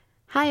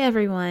Hi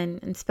everyone,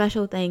 and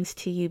special thanks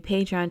to you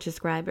Patreon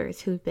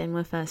subscribers who've been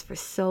with us for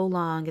so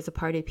long as a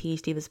part of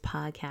PH Divas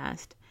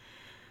podcast.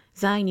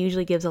 Zion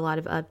usually gives a lot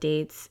of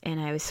updates,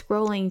 and I was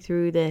scrolling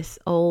through this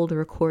old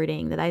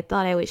recording that I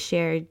thought I would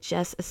share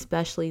just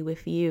especially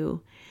with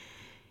you.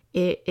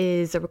 It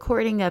is a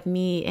recording of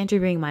me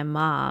interviewing my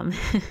mom.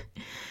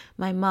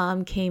 My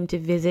mom came to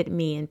visit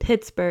me in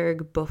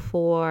Pittsburgh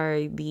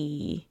before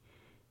the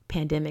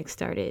pandemic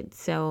started,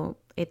 so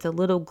it's a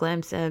little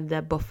glimpse of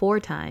the before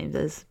times,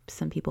 as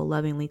some people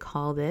lovingly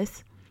call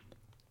this.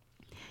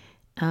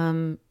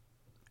 I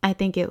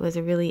think it was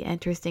a really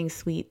interesting,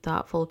 sweet,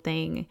 thoughtful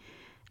thing.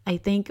 I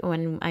think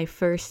when I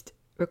first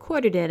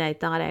recorded it, I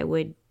thought I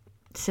would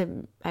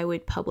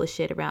publish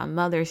it around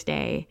Mother's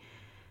Day,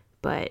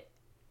 but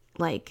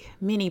like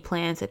many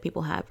plans that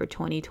people have for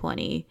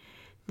 2020,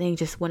 things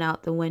just went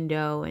out the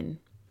window, and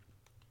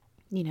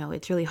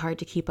it's really hard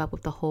to keep up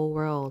with the whole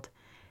world.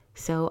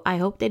 So I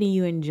hope that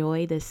you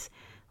enjoy this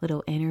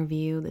little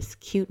interview, this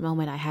cute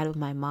moment I had with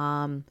my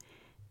mom,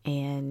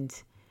 and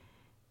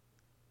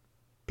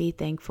be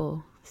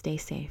thankful, stay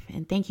safe,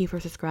 and thank you for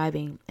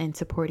subscribing and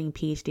supporting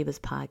PH Divas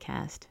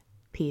podcast.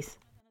 Peace.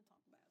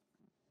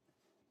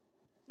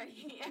 Are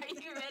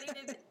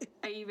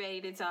you ready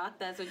to talk?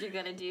 That's what you're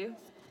gonna do?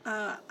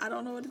 I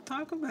don't know what to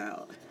talk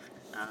about.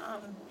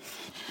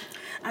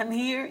 I'm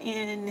here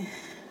in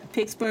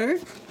Pittsburgh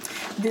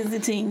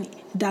visiting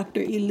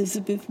Dr.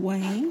 Elizabeth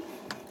Wayne,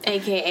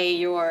 aka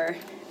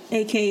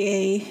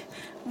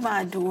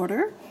my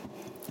daughter,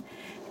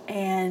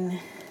 and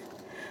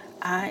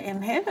I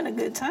am having a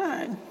good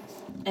time.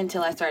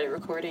 Until I started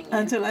recording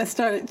you.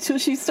 Till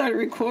she started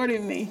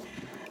recording me.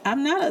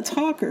 I'm not a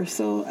talker,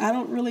 so I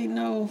don't really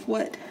know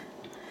what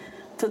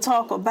to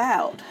talk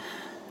about.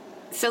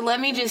 So let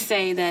me just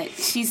say that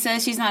she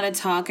says she's not a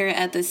talker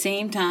at the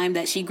same time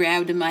that she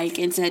grabbed a mic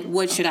and said,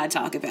 "What should I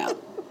talk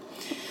about?"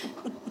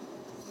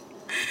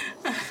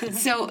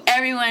 So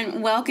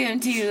everyone, welcome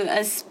to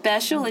a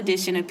special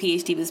edition of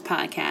PH Divas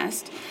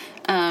podcast.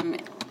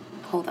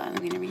 Hold on, I'm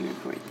going to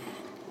re-record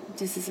that.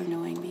 This is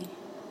annoying me.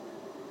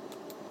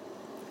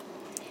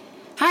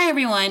 Hi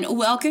everyone,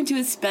 welcome to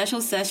a special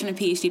session of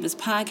PH Divas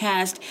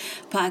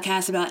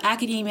podcast about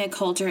academia,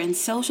 culture, and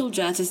social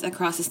justice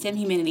across the STEM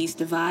humanities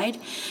divide.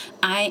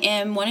 I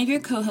am one of your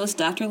co-hosts,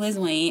 Dr. Liz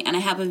Wayne, and I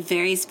have a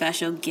very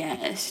special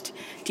guest.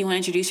 Do you want to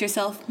introduce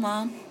yourself,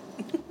 Mom?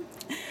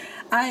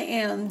 I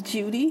am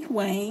Judy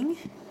Wayne,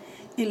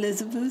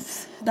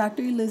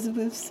 Dr.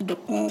 Elizabeth's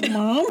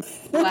mom.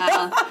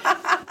 Wow.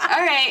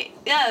 All right.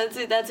 Yeah,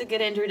 that's a good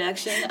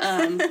introduction.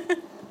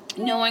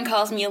 No one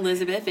calls me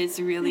Elizabeth. It's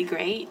really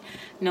great.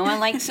 No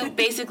one liked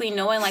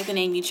the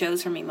name you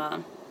chose for me,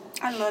 Mom.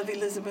 I love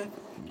Elizabeth.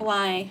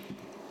 Why?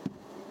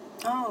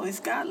 Oh, it's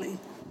godly.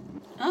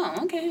 Oh,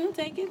 okay. I'll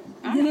take it.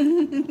 All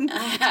right.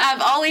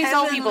 I've always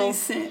told people.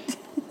 Sent.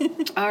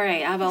 All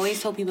right. I've always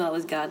told people I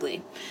was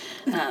godly.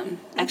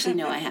 Actually,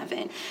 no, I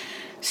haven't.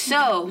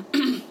 So,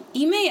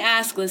 you may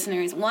ask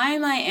listeners, why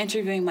am I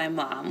interviewing my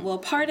mom? Well,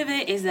 part of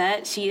it is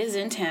that she is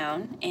in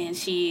town, and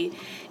she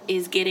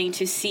is getting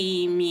to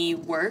see me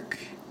work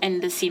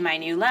and to see my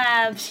new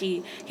lab.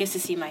 She gets to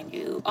see my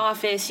new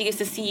office. She gets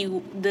to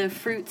see the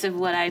fruits of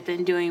what I've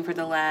been doing for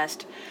the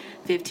last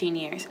 15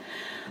 years.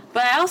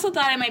 But I also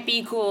thought it might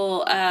be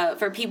cool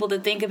for people to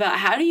think about,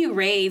 how do you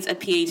raise a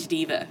PH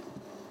diva?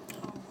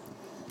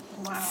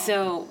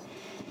 Wow.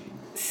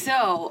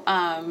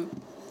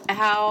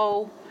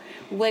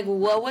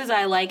 What was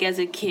I like as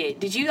a kid?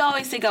 Did you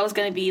always think I was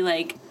going to be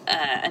like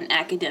an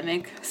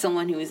academic,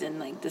 someone who was in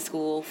like the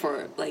school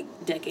for like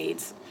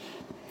decades?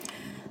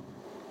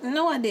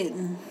 No, I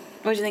didn't.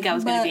 What did you think I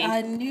was going to be? But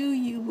I knew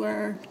you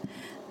were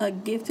a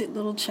gifted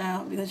little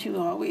child because you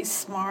were always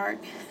smart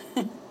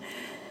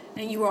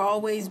and you were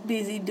always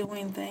busy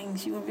doing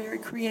things. You were very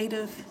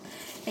creative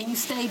and you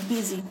stayed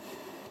busy.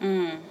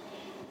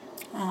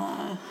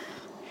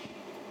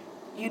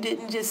 You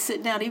didn't just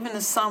sit down. Even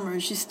the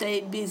summers, you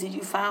stayed busy.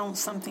 You found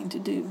something to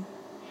do.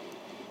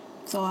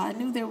 So I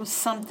knew there was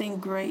something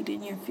great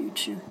in your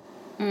future.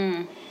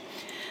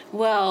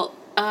 Well,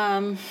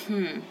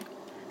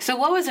 so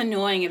what was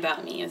annoying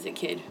about me as a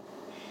kid?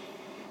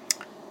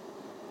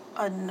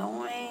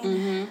 Annoying?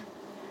 Mm-hmm.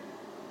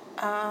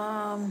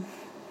 I'll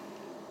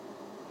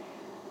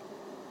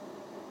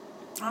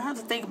have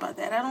to think about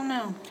that. I don't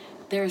know.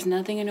 There was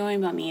nothing annoying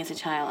about me as a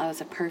child. I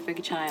was a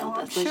perfect child.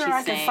 That's what she's saying.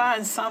 I'm sure I can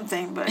find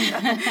something, but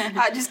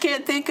I just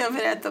can't think of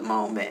it at the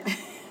moment.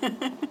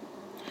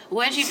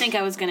 What did you think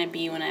I was going to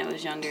be when I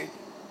was younger?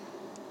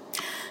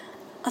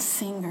 A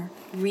singer.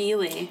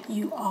 Really?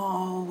 You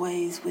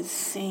always would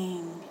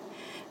sing.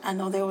 I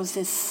know there was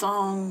this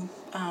song,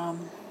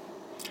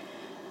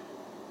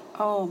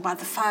 by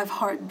the 5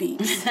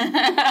 Heartbeats.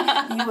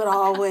 You would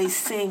always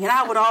sing, and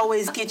I would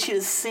always get you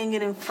to sing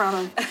it in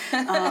front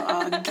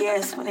of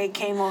guests when they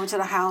came over to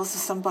the house or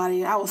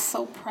somebody. I was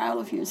so proud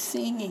of your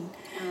singing.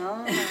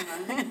 Oh.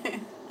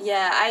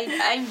 Yeah,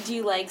 I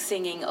do like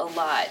singing a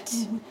lot.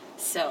 Mm-hmm.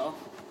 So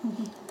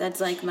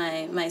that's like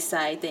my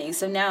side thing.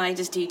 So now I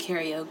just do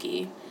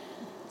karaoke.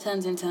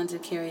 Tons and tons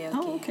of karaoke.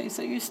 Oh, okay.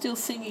 So you're still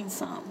singing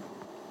some.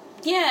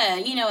 Yeah,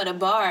 at a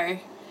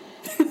bar.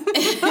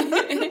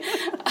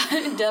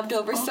 Dubbed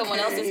over someone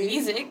else's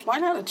music. Why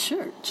not a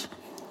church?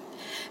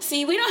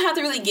 See, we don't have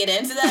to really get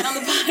into that on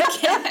the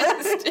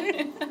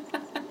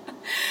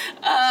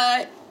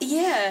podcast.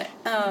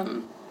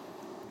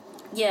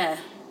 Yeah.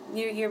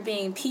 You're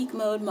being peak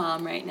mode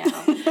mom right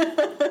now.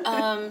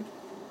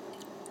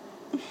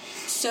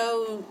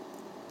 So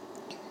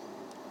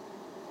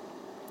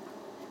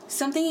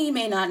something you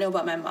may not know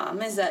about my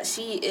mom is that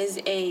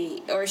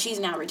she's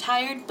now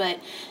retired, but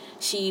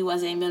she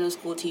was a middle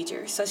school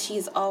teacher. So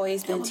she's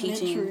always been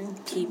teaching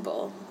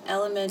people,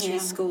 elementary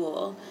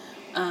school.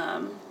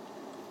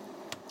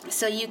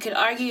 So you could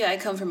argue I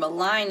come from a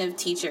line of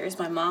teachers.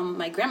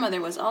 My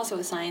grandmother was also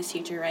a science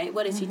teacher, right?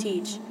 What did she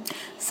teach?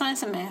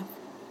 Science and math.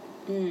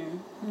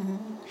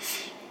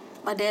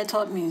 My dad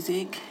taught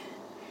music.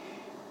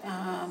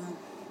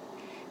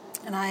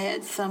 And I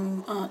had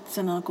some aunts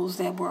and uncles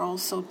that were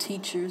also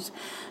teachers.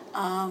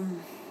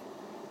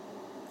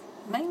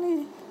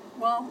 Mainly,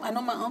 well, I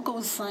know my uncle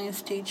was a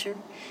science teacher.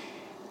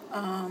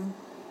 I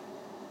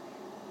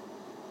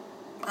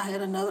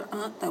had another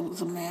aunt that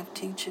was a math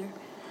teacher.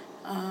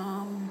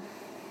 I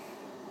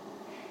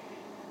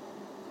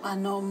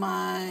know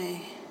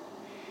my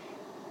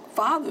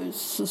father's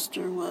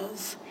sister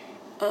was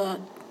a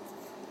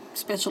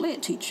special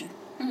ed teacher.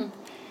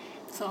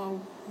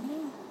 So,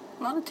 yeah,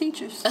 a lot of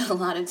teachers. A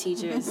lot of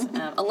teachers.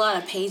 A lot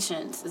of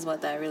patience is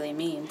what that really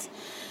means.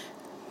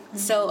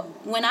 So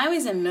when I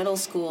was in middle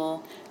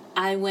school,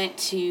 I went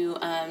to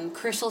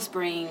Crystal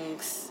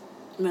Springs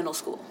Middle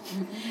School.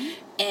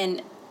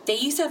 And they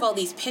used to have all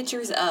these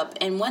pictures up.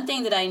 And one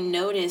thing that I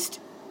noticed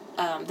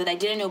that I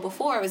didn't know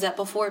before was that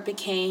before it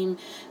became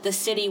the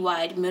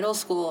citywide middle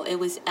school, it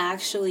was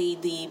actually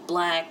the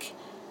black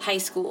high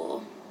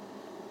school,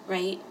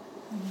 right?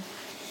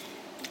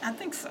 I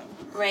think so.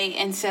 Right,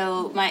 and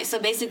so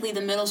basically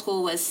the middle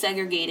school was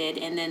segregated,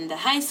 and then the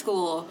high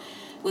school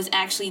was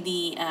actually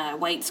the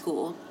white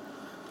school.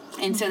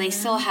 And so they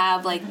still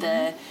have like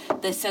the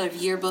sort of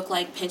yearbook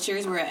like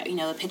pictures where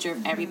the picture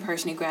of every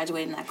person who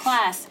graduated in that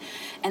class.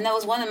 And that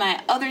was one of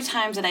my other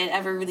times that I had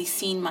ever really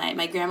seen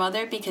my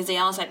grandmother, because they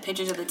also had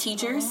pictures of the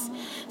teachers.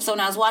 So when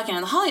I was walking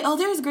on the hallway, oh,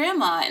 there's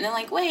Grandma, and then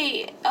like,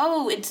 wait,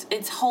 oh, it's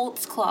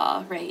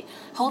Holtzclaw, right?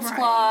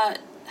 Holtzclaw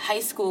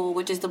High School,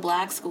 which is the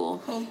black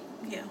school. Oh,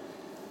 yeah.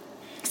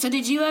 So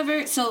did you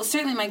ever? So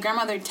certainly my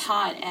grandmother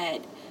taught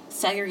at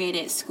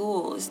segregated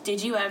schools.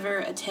 Did you ever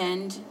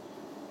attend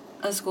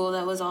a school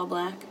that was all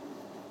black,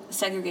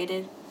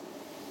 segregated?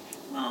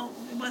 Well,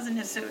 it wasn't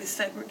necessarily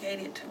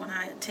segregated when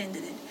I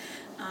attended it.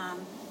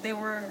 There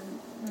were,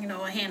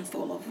 a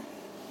handful of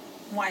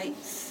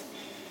whites,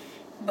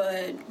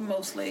 but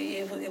mostly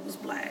it was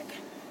black.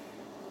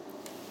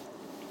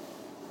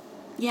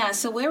 Yeah,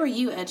 so where were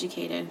you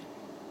educated?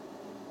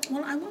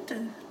 Well, when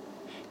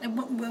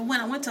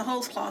I went to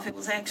Holtzclaw, it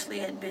was actually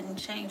had been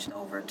changed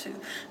over to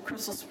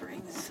Crystal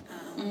Springs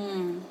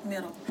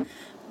Middle.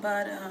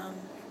 But,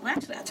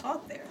 actually, I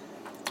taught there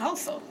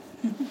also.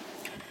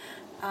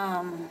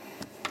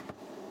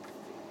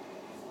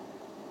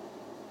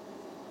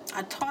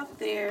 I taught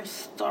there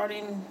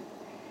starting,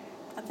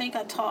 I think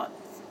I taught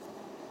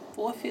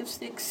 4th, 5th,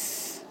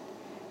 6th,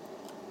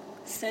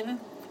 7th,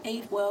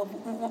 8th. Well,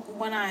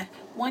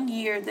 one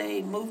year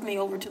they moved me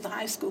over to the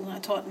high school and I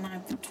taught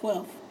 9th through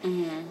 12th.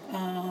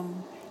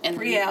 And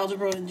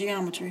pre-algebra and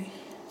geometry.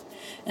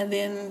 And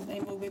then they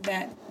moved me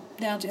back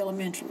down to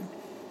elementary.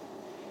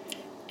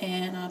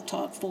 And I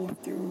taught 4th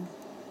through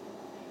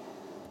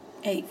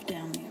 8th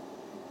down there.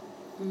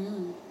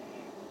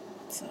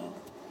 So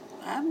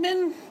I've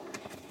been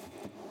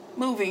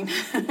moving.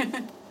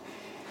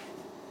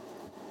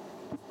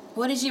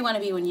 What did you want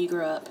to be when you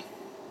grew up?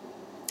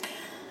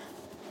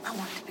 I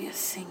wanted to be a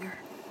singer.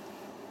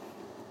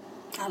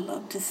 I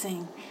love to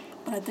sing,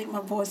 but I think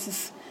my voice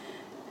is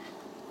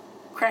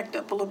cracked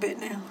up a little bit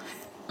now.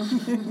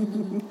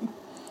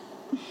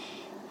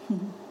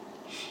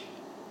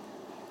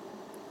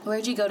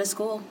 Where'd you go to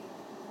school?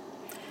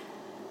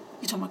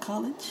 You talking about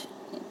college?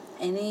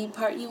 Any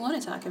part you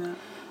want to talk about?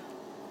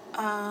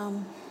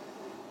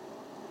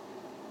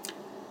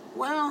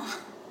 Well,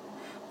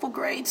 for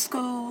grade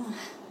school,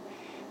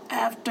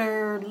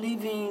 after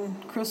leaving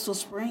Crystal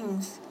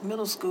Springs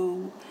Middle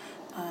School,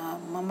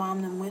 my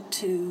mom then moved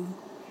to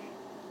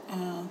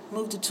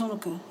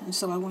Tunica, and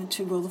so I went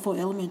to Rutherford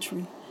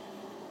Elementary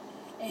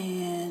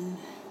and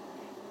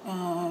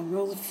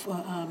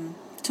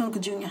Tunica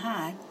Junior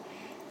High.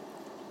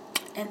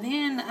 And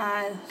then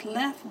I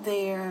left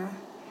there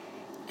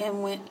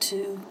and went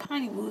to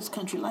Piney Woods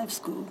Country Life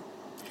School.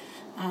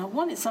 I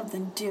wanted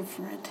something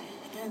different.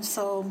 And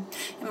so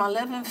in my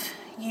 11th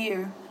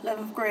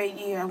grade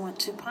year, I went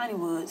to Piney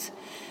Woods.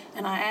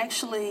 And I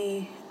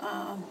actually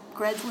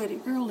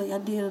graduated early. I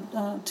did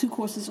 2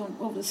 courses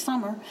over the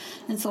summer.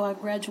 And so I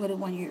graduated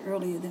 1 year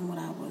earlier than what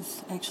I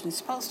was actually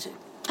supposed to.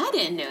 I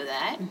didn't know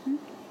that.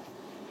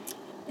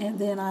 And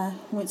then I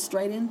went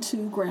straight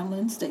into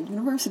Grambling State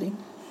University.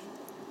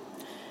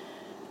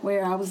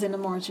 where I was in the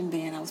marching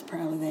band. I was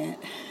proud of that.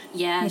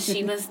 Yeah,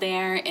 she was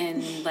there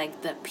in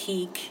like the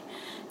peak.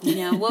 You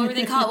know, what were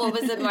they called?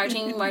 What was the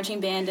marching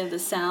band of the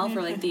South,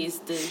 or like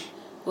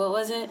what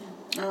was it?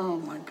 Oh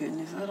my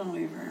goodness, I don't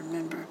even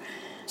remember.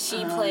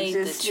 She played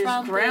the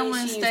trumpet.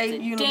 Grambling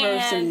State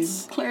University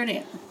dance.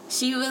 clarinet.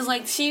 She was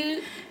like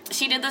she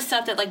did the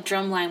stuff that like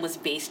Drumline was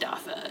based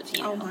off of.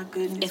 You know? Oh my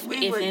goodness! If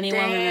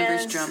anyone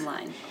remembers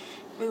Drumline,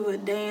 we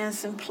would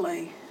dance and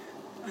play,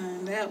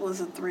 and that was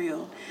a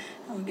thrill.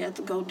 And we got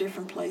to go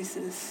different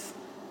places.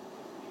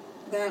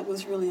 That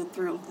was really a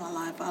thrill of my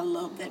life. I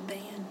love that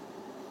band.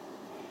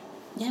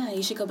 Yeah,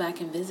 you should go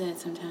back and visit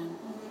sometime.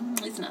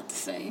 It's not the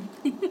same.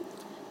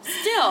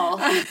 Still,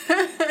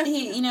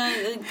 you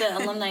know, the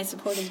alumni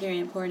support is very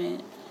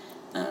important.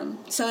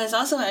 So it's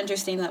also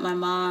interesting that my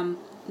mom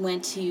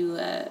went to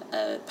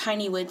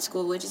Piney Wood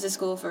School, which is a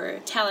school for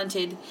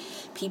talented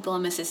people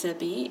in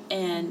Mississippi,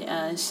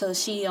 and so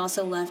she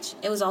also left.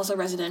 It was also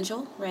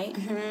residential, right?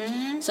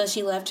 Mm-hmm. So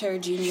she left her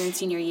junior and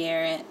senior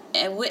year, and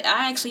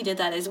I actually did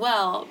that as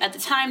well. At the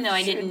time, though,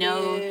 I didn't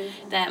know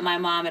that my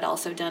mom had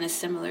also done a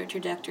similar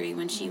trajectory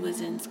when she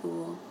was in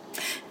school.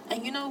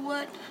 And you know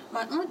what?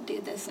 My aunt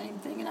did that same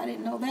thing, and I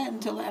didn't know that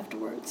until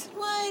afterwards.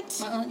 What?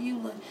 My aunt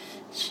Eula,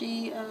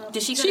 she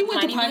did she go to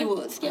went to Piney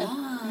Woods? Yeah.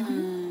 Ah.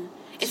 Mm-hmm.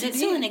 Is it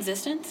still in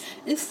existence?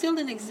 It's still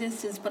in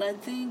existence, but I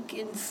think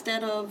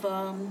instead of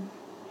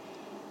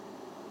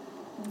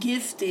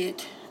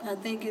gifted, I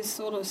think it's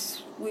sort of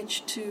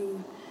switched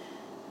to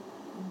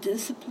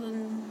disciplinary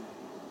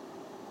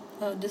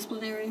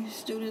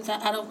students.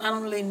 I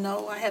don't really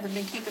know. I haven't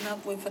been keeping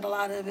up with it, a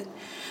lot of it.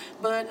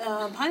 But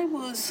Piney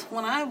Woods,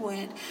 when I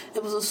went,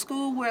 it was a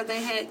school where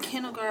they had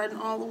kindergarten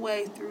all the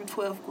way through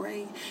 12th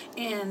grade,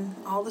 and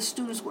all the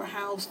students were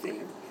housed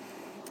there.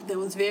 There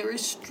was very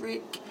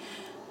strict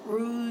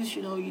rules.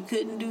 You know, you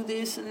couldn't do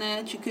this and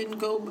that. You couldn't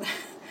go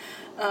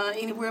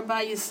anywhere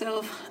by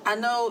yourself. I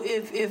know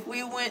if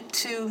we went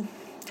to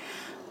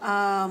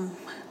a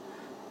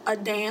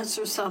dance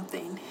or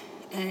something,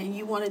 and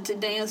you wanted to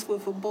dance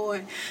with a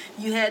boy,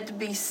 you had to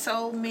be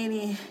so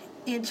many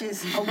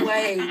inches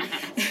away.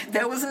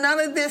 There was none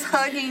of this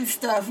hugging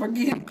stuff or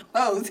getting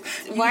close.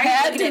 Why are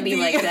you looking at me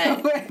like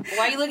that?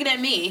 Why are you looking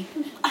at me?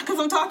 Because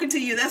I'm talking to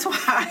you, that's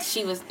why. No,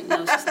 she's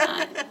not.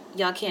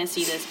 Y'all can't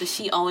see this, but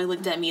she only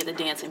looked at me at the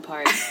dancing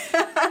part.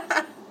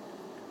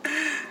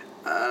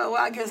 Well,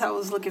 I guess I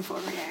was looking for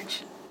a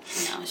reaction.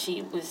 No,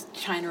 she was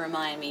trying to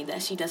remind me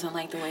that she doesn't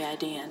like the way I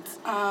dance.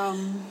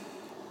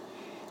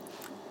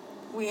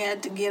 We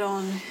had to get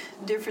on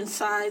different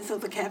sides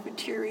of the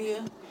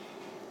cafeteria.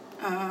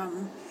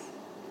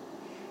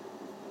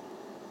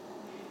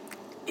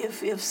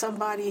 If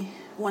somebody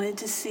wanted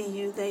to see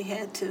you, they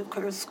had to, of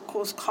course,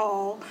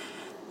 call.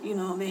 You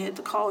know, they had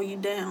to call you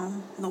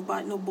down. No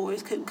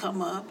boys could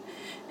come up,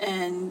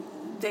 and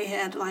they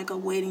had like a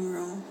waiting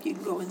room. You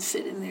could go and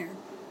sit in there.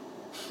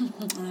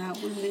 And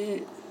that was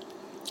it.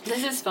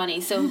 This is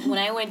funny. So when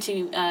I went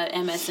to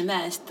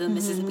MSMS, the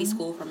Mississippi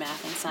School for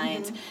Math and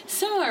Science,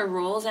 similar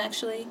rules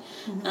actually.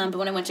 But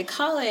when I went to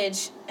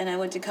college, and I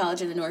went to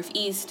college in the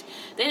Northeast,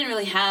 they didn't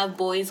really have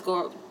boys.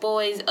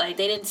 Like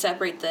they didn't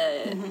separate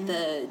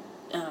the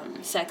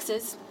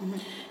sexes.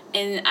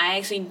 And I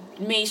actually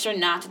made sure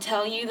not to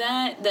tell you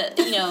that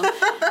you know,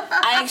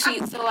 I actually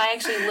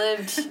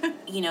lived,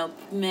 you know,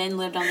 men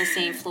lived on the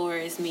same floor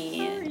as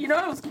me. And, you know,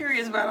 I was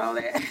curious about all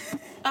that.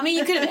 I mean,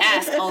 you could have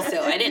asked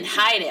also. I didn't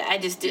hide it. I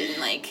just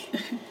didn't,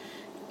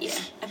 yeah.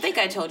 I think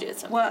I told you at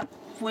some point.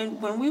 Well,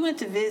 when we went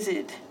to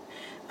visit,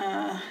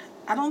 I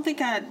don't think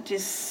I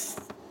just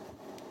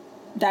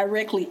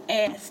directly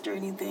asked or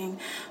anything,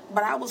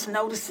 but I was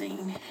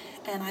noticing,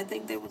 and I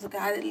think there was a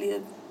guy that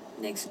lived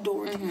next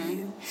door to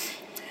you.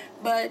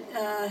 But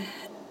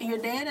your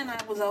dad and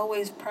I was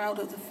always proud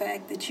of the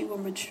fact that you were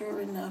mature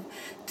enough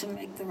to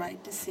make the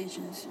right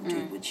decisions and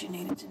do what you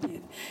needed to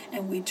do.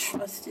 And we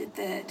trusted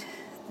that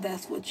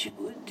that's what you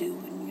would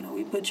do. And, you know,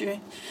 we put you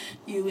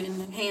in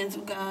the hands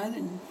of God,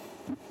 and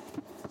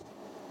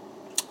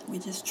we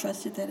just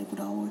trusted that it would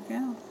all work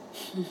out.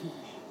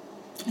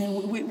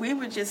 And we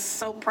were just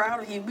so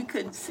proud of you. We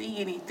couldn't see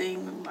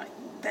anything like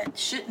that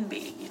shouldn't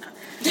be, you know.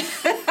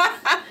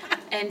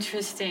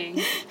 Interesting.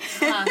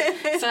 Huh.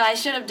 So I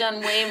should have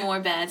done way more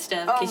bad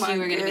stuff because you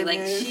were going to be like,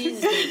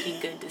 she's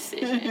making good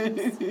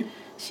decisions.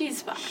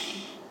 She's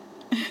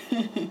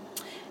fine.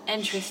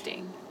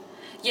 Interesting.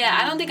 Yeah,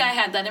 I don't think I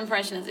had that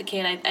impression as a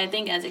kid. I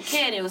think as a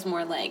kid it was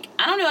more like,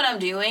 I don't know what I'm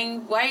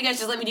doing. Why are you guys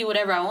just letting me do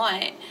whatever I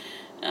want?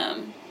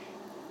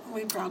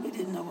 We probably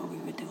didn't know what we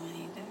were doing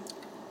either.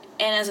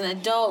 And as an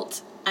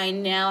adult, I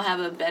now have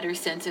a better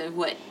sense of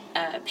what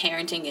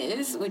parenting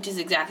is, which is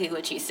exactly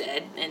what you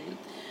said. And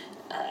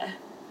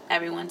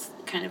everyone's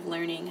kind of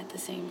learning at the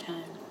same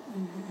time.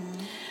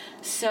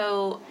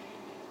 So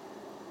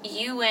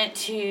you went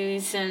to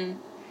some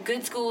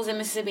good schools in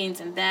Mississippi and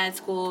some bad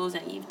schools,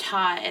 and you've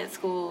taught at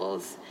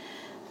schools,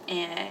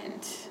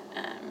 and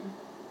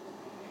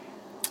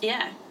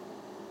yeah.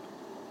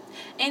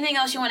 Anything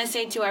else you want to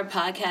say to our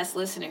podcast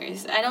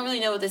listeners? I don't really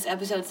know what this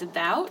episode's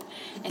about.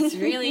 It's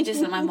really just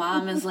that my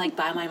mom is, like,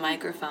 by my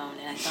microphone,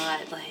 and I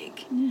thought,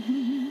 like,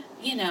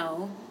 you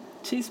know.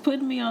 She's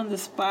putting me on the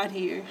spot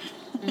here.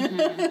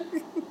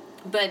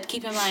 But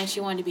keep in mind, she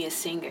wanted to be a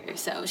singer,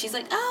 so she's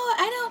like, "Oh,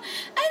 I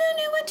don't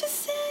know what to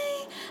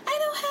say. I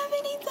don't have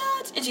any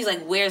thoughts." And she's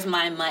like, "Where's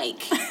my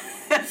mic?"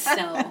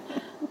 So,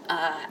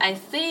 I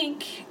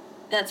think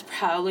that's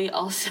probably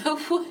also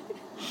what.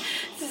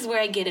 This is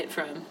where I get it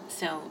from.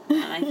 So,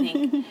 I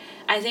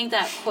think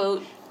that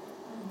quote.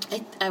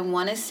 I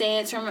want to say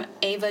it's from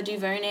Ava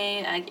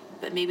DuVernay,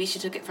 but maybe she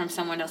took it from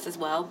someone else as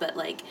well. But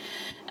like,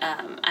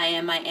 I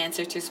am my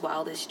ancestors'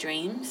 wildest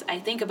dreams. I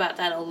think about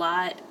that a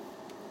lot.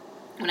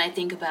 When I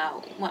think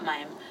about what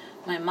my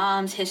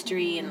mom's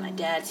history and my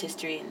dad's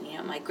history and, you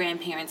know, my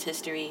grandparents'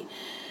 history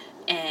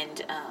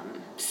and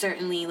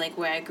certainly, like,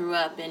 where I grew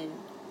up and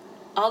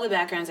all the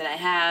backgrounds that I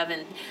have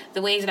and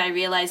the ways that I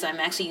realize I'm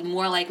actually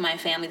more like my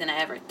family than I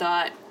ever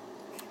thought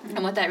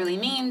and what that really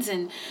means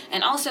and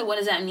also what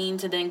does that mean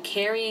to then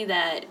carry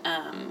that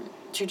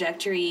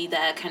trajectory,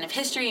 that kind of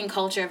history and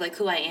culture of, like,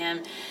 who I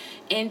am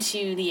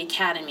into the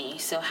academy.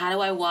 So how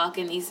do I walk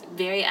in these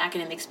very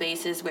academic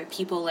spaces where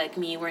people like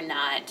me were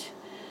not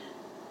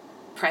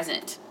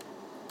present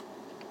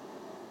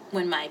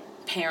when my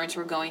parents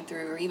were going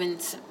through, or even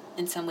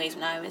in some ways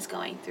when I was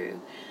going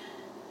through.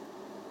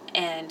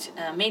 And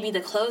maybe the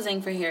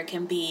closing for here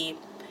can be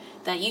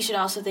that you should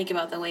also think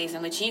about the ways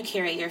in which you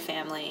carry your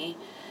family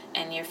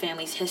and your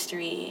family's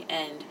history,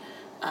 and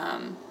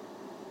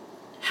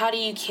how do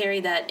you carry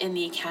that in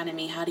the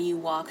academy? How do you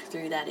walk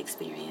through that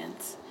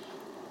experience?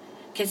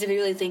 Because if you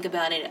really think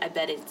about it, I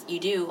bet you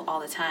do all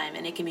the time,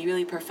 and it can be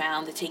really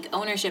profound to take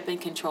ownership and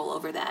control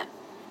over that.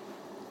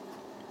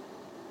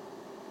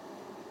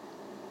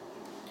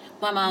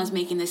 My mom's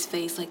making this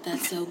face like,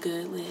 that's so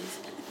good, Liz.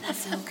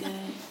 That's so good.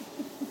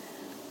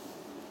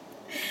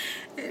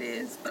 It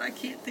is, but I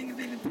can't think of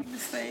anything to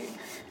say.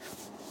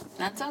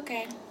 That's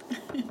okay.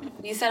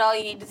 You said all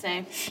you need to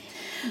say.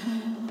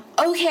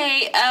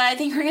 Okay, I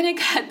think we're going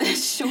to cut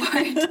this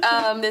short.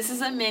 This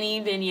is a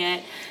mini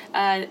vignette.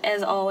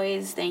 As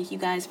always, thank you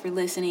guys for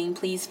listening.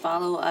 Please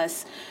follow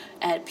us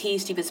at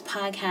PhDivas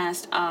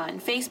Podcast on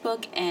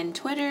Facebook and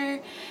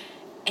Twitter.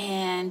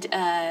 And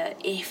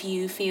if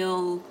you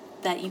feel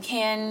that you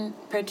can,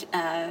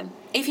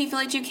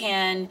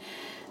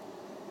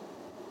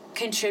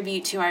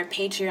 contribute to our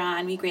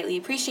Patreon, we greatly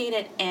appreciate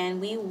it,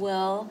 and we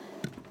will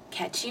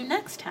catch you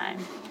next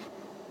time.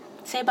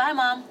 Say bye,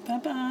 Mom.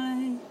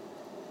 Bye-bye.